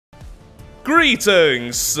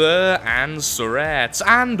Greetings, sir and sirettes,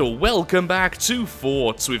 and welcome back to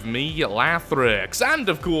Forts with me, Lathrix, and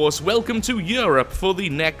of course, welcome to Europe for the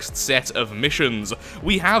next set of missions.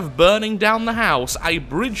 We have burning down the house, a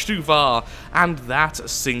bridge too far, and that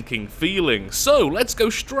sinking feeling. So, let's go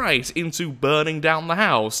straight into burning down the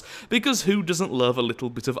house, because who doesn't love a little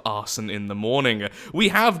bit of arson in the morning? We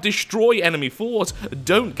have destroy enemy fort,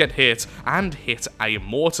 don't get hit, and hit a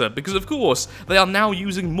mortar, because of course, they are now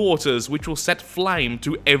using mortars which will set flame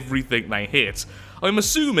to everything they hit. I'm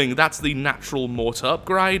assuming that's the natural mortar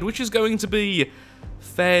upgrade, which is going to be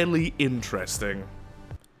fairly interesting.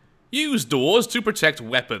 Use doors to protect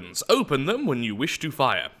weapons. Open them when you wish to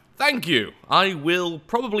fire. Thank you. I will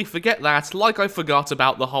probably forget that, like I forgot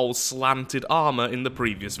about the whole slanted armor in the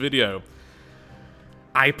previous video.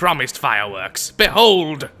 I promised fireworks.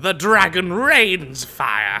 Behold, the dragon rains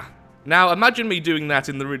fire. Now, imagine me doing that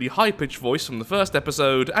in the really high-pitched voice from the first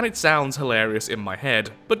episode, and it sounds hilarious in my head.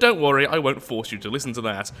 But don't worry, I won't force you to listen to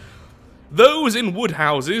that. Those in wood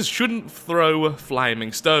houses shouldn't throw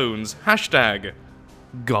flaming stones. Hashtag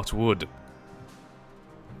got wood.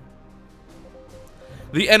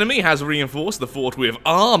 The enemy has reinforced the fort with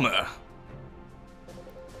armor.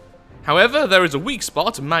 However, there is a weak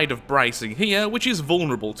spot made of bracing here, which is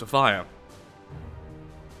vulnerable to fire.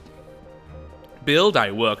 Build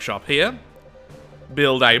a workshop here.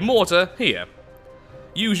 Build a mortar here.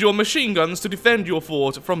 Use your machine guns to defend your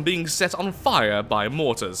fort from being set on fire by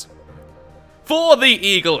mortars. For the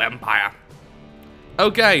Eagle Empire!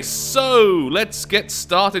 Okay, so let's get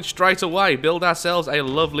started straight away. Build ourselves a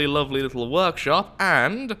lovely, lovely little workshop,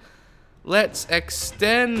 and let's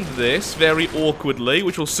extend this very awkwardly,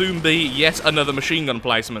 which will soon be yet another machine gun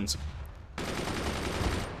placement.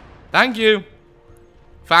 Thank you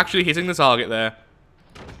for actually hitting the target there.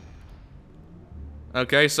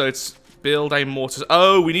 Okay, so it's build a mortar.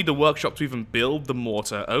 Oh, we need the workshop to even build the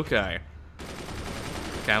mortar. Okay.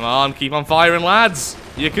 Come on, keep on firing, lads.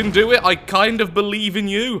 You can do it. I kind of believe in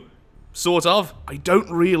you. Sort of. I don't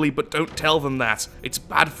really, but don't tell them that. It's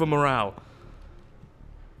bad for morale.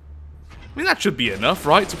 I mean, that should be enough,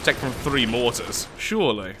 right? To protect from 3 mortars.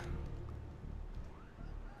 Surely.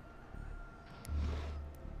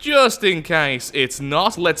 Just in case it's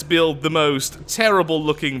not, let's build the most terrible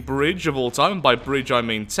looking bridge of all time. By bridge I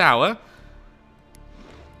mean tower.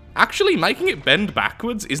 Actually, making it bend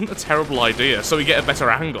backwards isn't a terrible idea, so we get a better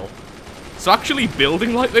angle. So actually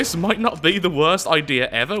building like this might not be the worst idea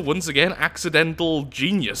ever. Once again, accidental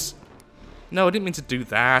genius. No, I didn't mean to do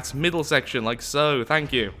that. Middle section, like so.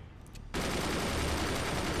 Thank you.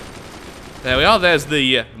 There we are. There's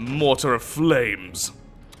the mortar of flames.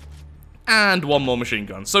 And 1 more machine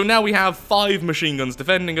gun. So now we have 5 machine guns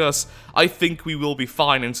defending us. I think we will be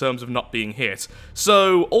fine in terms of not being hit.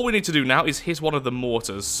 So all we need to do now is hit one of the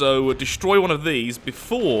mortars. So destroy one of these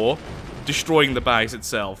before destroying the base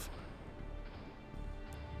itself.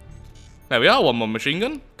 There we are, 1 more machine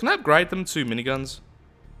gun. Can I upgrade them to miniguns?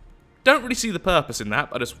 Don't really see the purpose in that,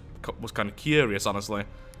 I just was kind of curious, honestly.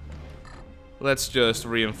 Let's just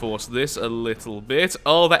reinforce this a little bit.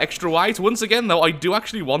 Oh, that extra weight. Once again, though, I do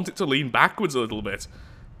actually want it to lean backwards a little bit.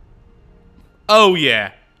 Oh,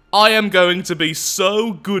 yeah. I am going to be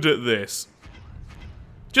so good at this.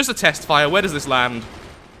 Just a test fire. Where does this land?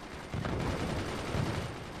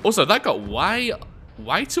 Also, that got way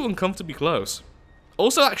too uncomfortably close.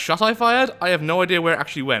 Also, that shot I fired, I have no idea where it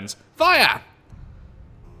actually went. Fire!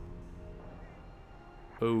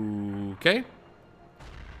 Okay.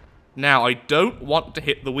 Now, I don't want to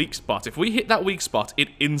hit the weak spot. If we hit that weak spot, it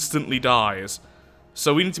instantly dies.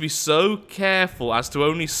 So we need to be so careful as to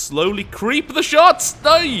only slowly creep the shots!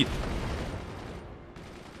 Die!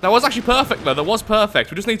 That was actually perfect, though. That was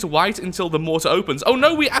perfect. We just need to wait until the mortar opens. Oh,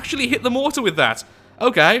 no, we actually hit the mortar with that.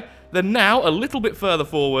 Okay, then now a little bit further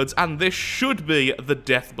forwards, and this should be the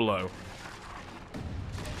death blow.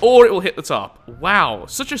 Or it will hit the top. Wow,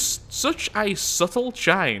 such a subtle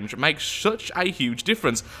change makes such a huge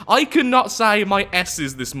difference. I cannot say my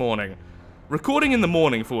S's this morning. Recording in the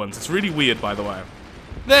morning for once. It's really weird, by the way.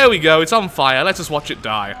 There we go, it's on fire. Let us watch it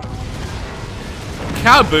die.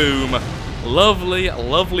 Kaboom! Lovely,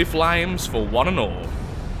 lovely flames for one and all.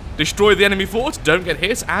 Destroy the enemy fort, don't get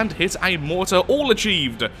hit, and hit a mortar, all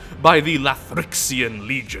achieved by the Lathrixian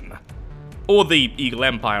Legion. Or the Eagle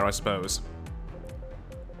Empire, I suppose.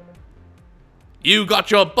 You got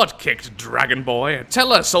your butt kicked, Dragon Boy.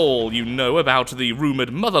 Tell us all you know about the rumoured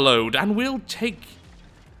motherlode, and we'll take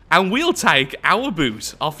our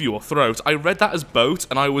boot off your throat. I read that as boat,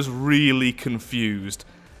 and I was really confused.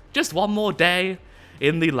 Just one more day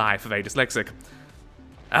in the life of a dyslexic.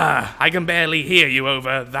 I can barely hear you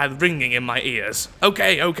over that ringing in my ears.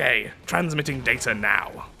 Okay, okay. Transmitting data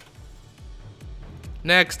now.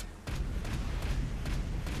 Next.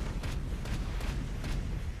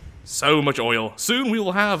 So much oil. Soon we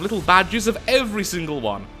will have little badges of every single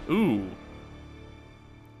one. Ooh.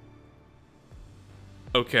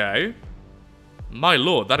 Okay. My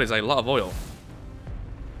lord, that is a lot of oil.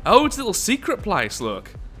 Oh, it's a little secret place,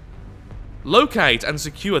 look. Locate and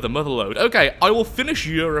secure the motherlode. Okay, I will finish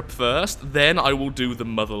Europe first, then I will do the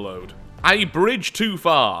motherlode. A bridge too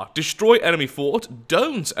far. Destroy enemy fort.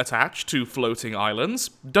 Don't attach to floating islands.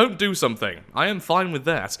 Don't do something. I am fine with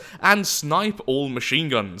that. And snipe all machine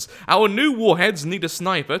guns. Our new warheads need a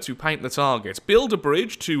sniper to paint the target. Build a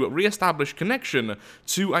bridge to re-establish connection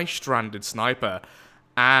to a stranded sniper.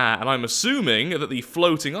 And I'm assuming that the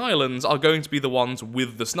floating islands are going to be the ones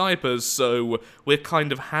with the snipers, so we're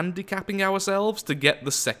kind of handicapping ourselves to get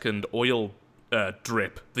the second oil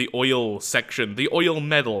drip. The oil section. The oil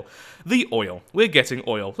medal. The oil. We're getting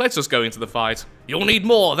oil. Let's just go into the fight. You'll need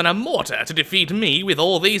more than a mortar to defeat me with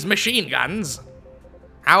all these machine guns.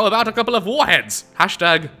 How about a couple of warheads?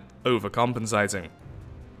 Hashtag overcompensating.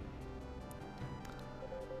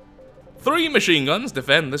 3 machine guns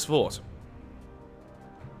defend this fort.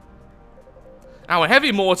 Our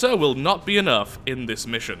heavy mortar will not be enough in this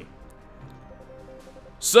mission.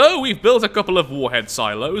 So, we've built a couple of warhead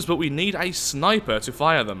silos, but we need a sniper to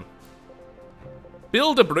fire them.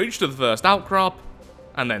 Build a bridge to the first outcrop,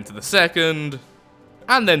 and then to the second,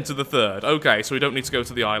 and then to the third. Okay, so we don't need to go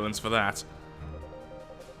to the islands for that.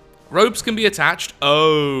 Ropes can be attached.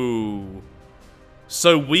 Oh.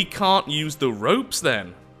 So we can't use the ropes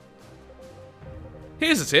then.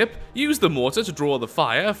 Here's a tip. Use the mortar to draw the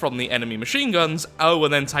fire from the enemy machine guns. Oh,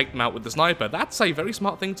 and then take them out with the sniper. That's a very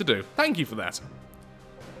smart thing to do. Thank you for that.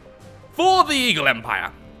 For the Eagle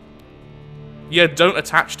Empire. Yeah, don't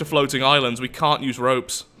attach to floating islands. We can't use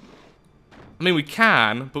ropes. I mean, we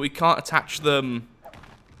can, but we can't attach them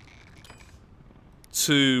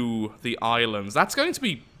to the islands. That's going to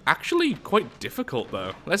be actually quite difficult,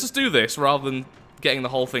 though. Let's just do this rather than getting the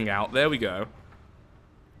whole thing out. There we go.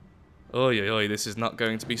 Oy, oy, oy, this is not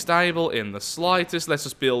going to be stable in the slightest. Let's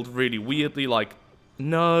just build really weirdly, like...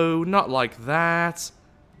 No, not like that.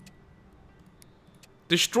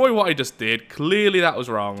 Destroy what I just did. Clearly that was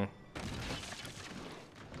wrong.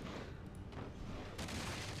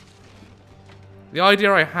 The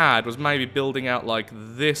idea I had was maybe building out like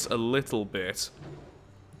this a little bit.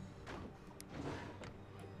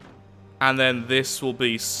 And then this will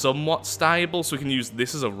be somewhat stable, so we can use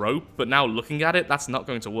this as a rope. But now looking at it, that's not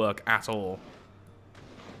going to work at all.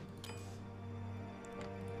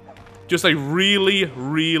 Just a really,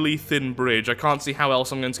 really thin bridge. I can't see how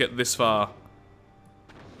else I'm going to get this far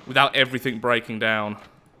without everything breaking down.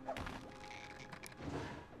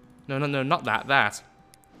 No, no, no, not that, that.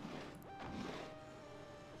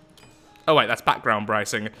 Oh wait, that's background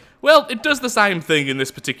bracing. Well, it does the same thing in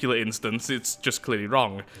this particular instance, it's just clearly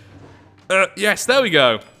wrong. Yes, there we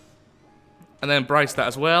go. And then brace that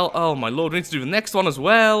as well. Oh my lord, we need to do the next one as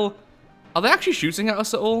well. Are they actually shooting at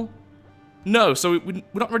us at all? No, so we're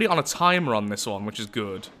not really on a timer on this one, which is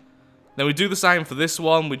good. Then we do the same for this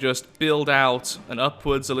one. We just build out and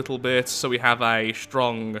upwards a little bit, so we have a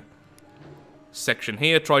strong section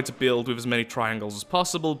here. Try to build with as many triangles as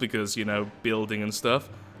possible, because, you know, building and stuff.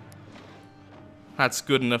 That's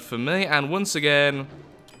good enough for me. And once again,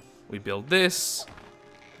 we build this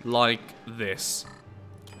like this.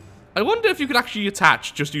 I wonder if you could actually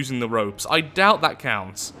attach just using the ropes. I doubt that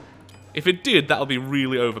counts. If it did, that'll be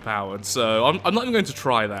really overpowered, so I'm not even going to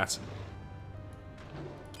try that.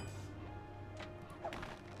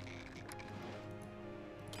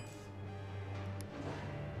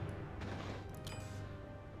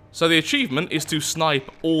 So the achievement is to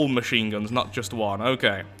snipe all machine guns, not just one.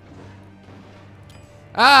 Okay.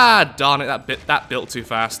 Ah, darn it, that built too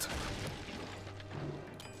fast.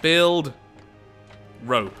 Build.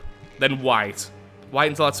 Rope. Then wait. Wait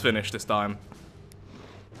until that's finished this time.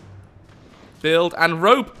 Build and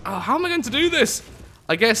rope. Oh, how am I going to do this?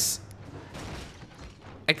 I guess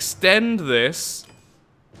extend this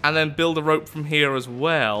and then build a rope from here as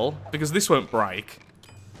well, because this won't break.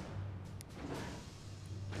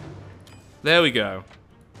 There we go.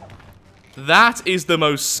 That is the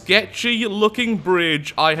most sketchy looking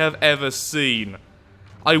bridge I have ever seen.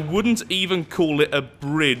 I wouldn't even call it a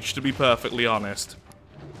bridge, to be perfectly honest.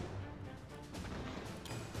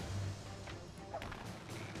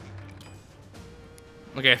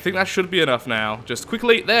 Okay, I think that should be enough now. Just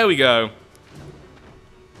quickly, there we go.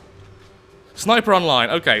 Sniper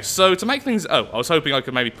online. Okay, so to make things... Oh, I was hoping I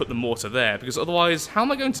could maybe put the mortar there, because otherwise, how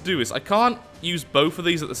am I going to do this? I can't use both of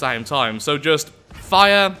these at the same time, so just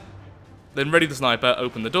fire, then ready the sniper,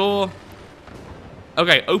 open the door.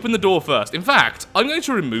 Okay, open the door first. In fact, I'm going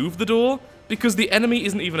to remove the door, because the enemy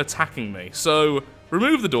isn't even attacking me. So,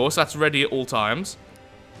 remove the door, so that's ready at all times.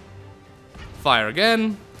 Fire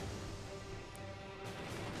again.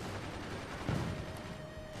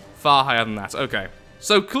 Far higher than that, okay.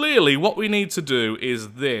 So clearly what we need to do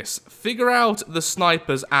is this. Figure out the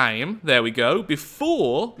sniper's aim, there we go,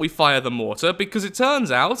 before we fire the mortar, because it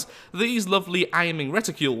turns out these lovely aiming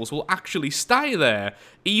reticules will actually stay there,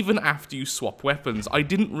 even after you swap weapons. I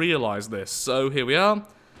didn't realise this, so here we are.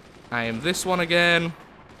 Aim this one again.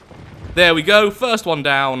 There we go, first one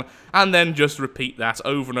down, and then just repeat that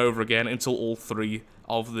over and over again until all 3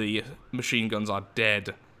 of the machine guns are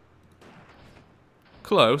dead.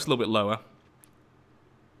 Close, a little bit lower.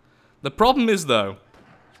 The problem is, though,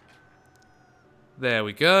 there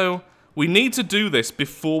we go, we need to do this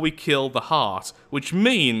before we kill the heart, which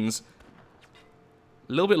means,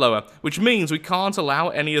 a little bit lower, which means we can't allow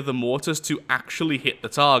any of the mortars to actually hit the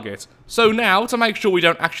target. So now, to make sure we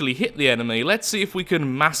don't actually hit the enemy, let's see if we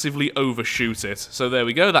can massively overshoot it. So there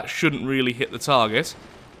we go, that shouldn't really hit the target.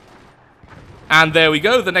 And there we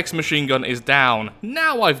go, the next machine gun is down.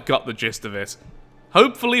 Now I've got the gist of it.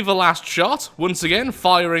 Hopefully the last shot, once again,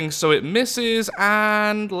 firing so it misses,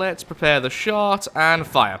 and let's prepare the shot, and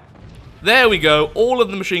fire. There we go, all of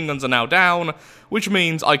the machine guns are now down, which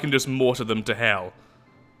means I can just mortar them to hell.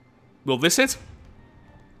 Will this hit?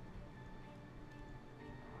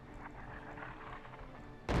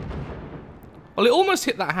 Well, it almost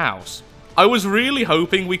hit that house. I was really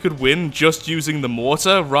hoping we could win just using the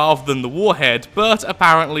mortar rather than the warhead, but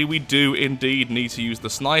apparently we do indeed need to use the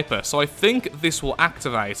sniper. So I think this will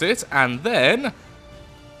activate it, and then...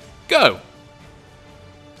 go!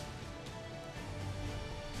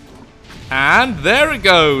 And there it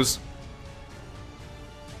goes!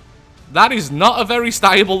 That is not a very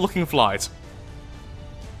stable looking flight.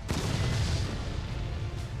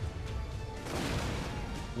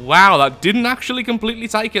 Wow, that didn't actually completely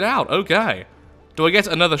take it out. Okay. Do I get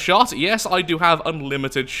another shot? Yes, I do have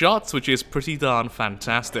unlimited shots, which is pretty darn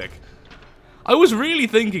fantastic. I was really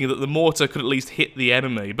thinking that the mortar could at least hit the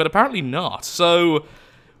enemy, but apparently not. So,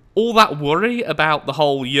 all that worry about the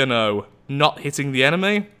whole, you know, not hitting the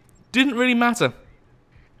enemy didn't really matter.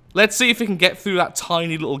 Let's see if it can get through that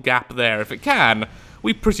tiny little gap there. If it can,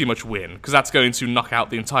 we pretty much win, because that's going to knock out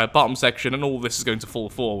the entire bottom section, and all this is going to fall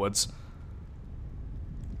forwards.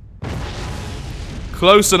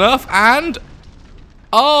 Close enough, and...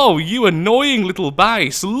 oh, you annoying little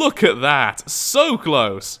base. Look at that. So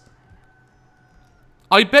close.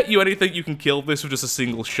 I bet you anything you can kill this with just a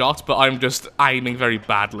single shot, but I'm just aiming very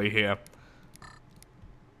badly here.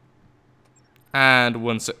 And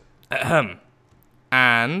once...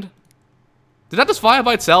 and... did that just fire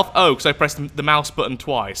by itself? Oh, because I pressed the mouse button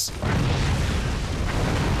twice.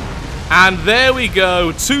 And there we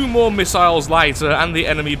go, 2 more missiles later, and the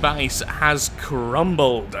enemy base has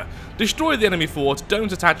crumbled. Destroy the enemy fort,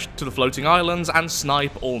 don't attach to the floating islands, and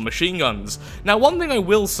snipe all machine guns. Now, one thing I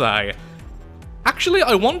will say, actually,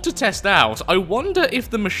 I want to test out, I wonder if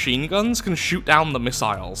the machine guns can shoot down the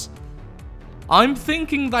missiles. I'm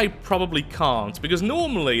thinking they probably can't, because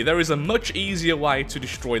normally there is a much easier way to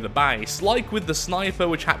destroy the base, like with the sniper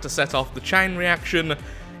which had to set off the chain reaction.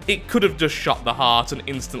 It could have just shot the heart and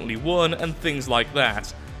instantly won, and things like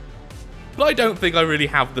that. But I don't think I really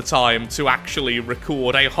have the time to actually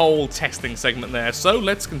record a whole testing segment there, so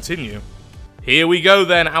let's continue. Here we go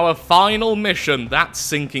then, our final mission, that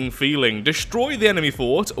sinking feeling. Destroy the enemy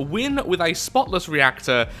fort, win with a spotless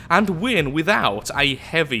reactor, and win without a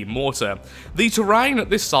heavy mortar. The terrain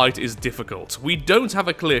at this site is difficult. We don't have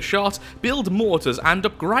a clear shot, build mortars and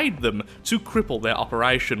upgrade them to cripple their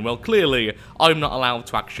operation. Well, clearly, I'm not allowed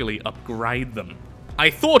to actually upgrade them.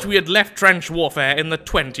 I thought we had left trench warfare in the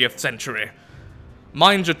 20th century.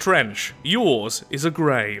 Mine's a trench, yours is a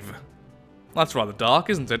grave. That's rather dark,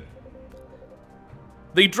 isn't it?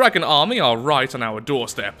 The Dragon Army are right on our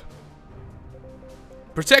doorstep.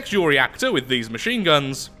 Protect your reactor with these machine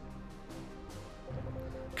guns.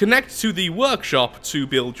 Connect to the workshop to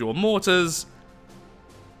build your mortars.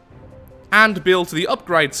 And build to the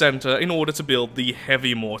upgrade center in order to build the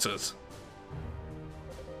heavy mortars.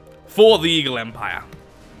 For the Eagle Empire.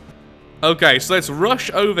 Okay, so let's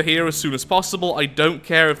rush over here as soon as possible. I don't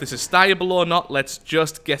care if this is stable or not. Let's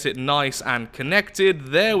just get it nice and connected.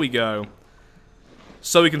 There we go.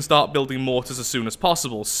 So we can start building mortars as soon as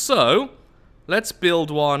possible. So, let's build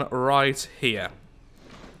one right here.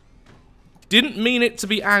 Didn't mean it to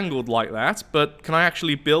be angled like that, but can I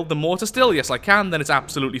actually build the mortar still? Yes, I can. Then it's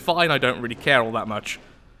absolutely fine. I don't really care all that much.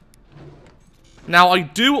 Now, I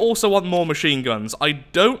do also want more machine guns. I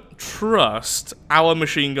don't trust our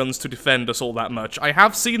machine guns to defend us all that much. I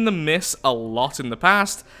have seen them miss a lot in the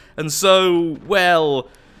past, and so, well,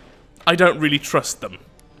 I don't really trust them.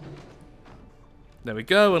 There we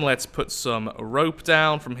go, and let's put some rope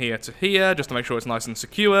down from here to here, just to make sure it's nice and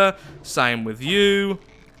secure. Same with you.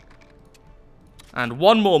 And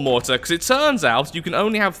one more mortar, because it turns out you can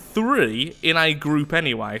only have 3 in a group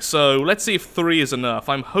anyway. So, let's see if 3 is enough.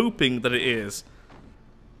 I'm hoping that it is.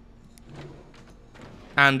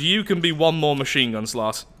 And you can be one more machine gun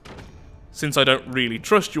slot, since I don't really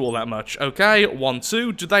trust you all that much. Okay, 1,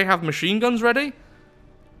 2. Do they have machine guns ready?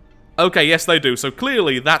 Okay, yes they do. So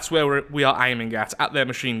clearly that's where we are aiming at their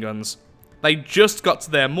machine guns. They just got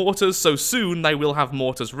to their mortars, so soon they will have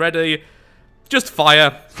mortars ready. Just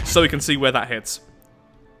fire, so we can see where that hits.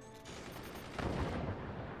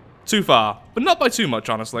 Too far, but not by too much,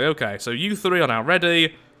 honestly. Okay, so you 3 are now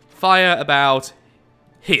ready. Fire about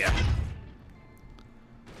here.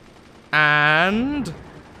 And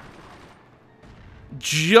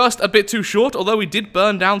just a bit too short, although we did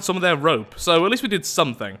burn down some of their rope. So at least we did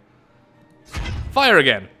something. Fire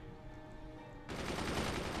again.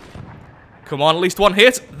 Come on, at least one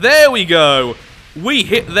hit. There we go. We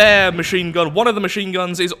hit their machine gun. One of the machine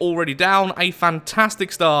guns is already down. A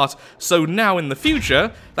fantastic start. So now in the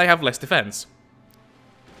future, they have less defense.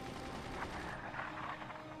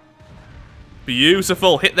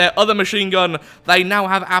 Beautiful. Hit their other machine gun. They now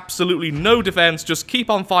have absolutely no defense. Just keep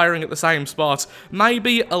on firing at the same spot.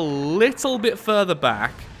 Maybe a little bit further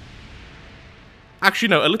back. Actually,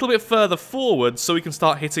 no, a little bit further forward so we can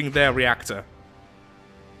start hitting their reactor.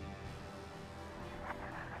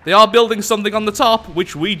 They are building something on the top,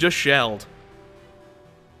 which we just shelled.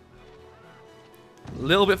 A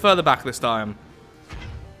little bit further back this time.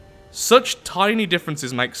 Such tiny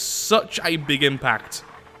differences make such a big impact.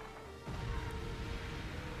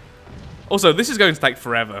 Also, this is going to take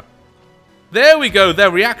forever. There we go, their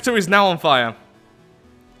reactor is now on fire.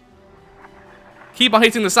 Keep on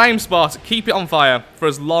hitting the same spot, keep it on fire for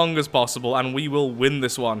as long as possible, and we will win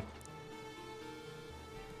this one.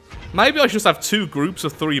 Maybe I should just have 2 groups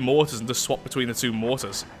of 3 mortars and just swap between the 2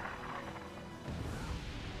 mortars.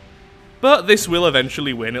 But this will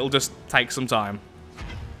eventually win, it'll just take some time.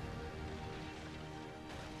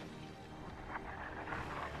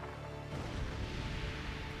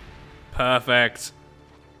 Perfect.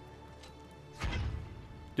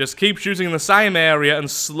 Just keep shooting in the same area and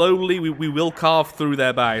slowly we will carve through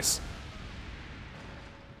their base.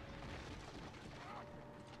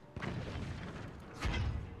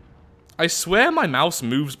 I swear my mouse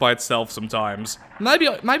moves by itself sometimes. Maybe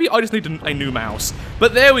I just need a new mouse.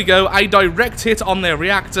 But there we go, a direct hit on their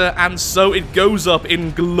reactor, and so it goes up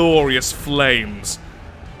in glorious flames.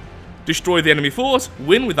 Destroy the enemy fort,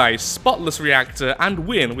 win with a spotless reactor, and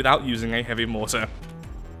win without using a heavy mortar.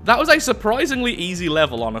 That was a surprisingly easy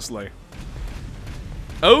level, honestly.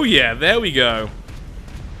 Oh yeah, there we go.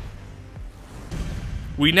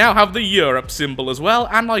 We now have the Europe symbol as well,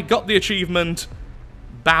 and I got the achievement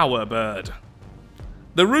Bowerbird.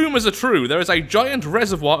 The rumours are true, there is a giant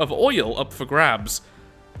reservoir of oil up for grabs.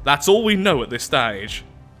 That's all we know at this stage.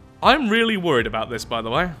 I'm really worried about this, by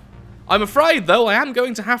the way. I'm afraid, though, I am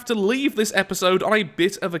going to have to leave this episode on a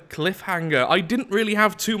bit of a cliffhanger. I didn't really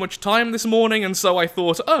have too much time this morning, and so I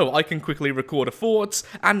thought, oh, I can quickly record a FORTS,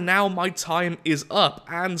 and now my time is up.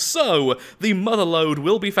 And so, the motherlode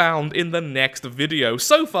will be found in the next video.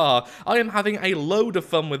 So far, I am having a load of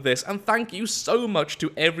fun with this, and thank you so much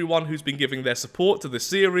to everyone who's been giving their support to this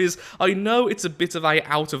series. I know it's a bit of a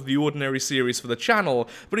out-of-the-ordinary series for the channel,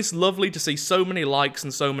 but it's lovely to see so many likes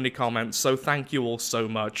and so many comments, so thank you all so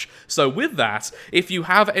much. So with that, if you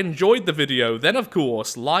have enjoyed the video, then of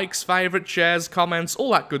course, likes, favourites, shares, comments,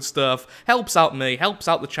 all that good stuff helps out me, helps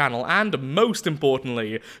out the channel, and most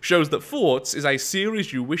importantly, shows that FORTS is a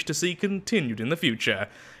series you wish to see continued in the future.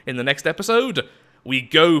 In the next episode, we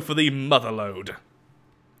go for the motherlode.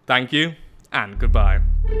 Thank you, and goodbye.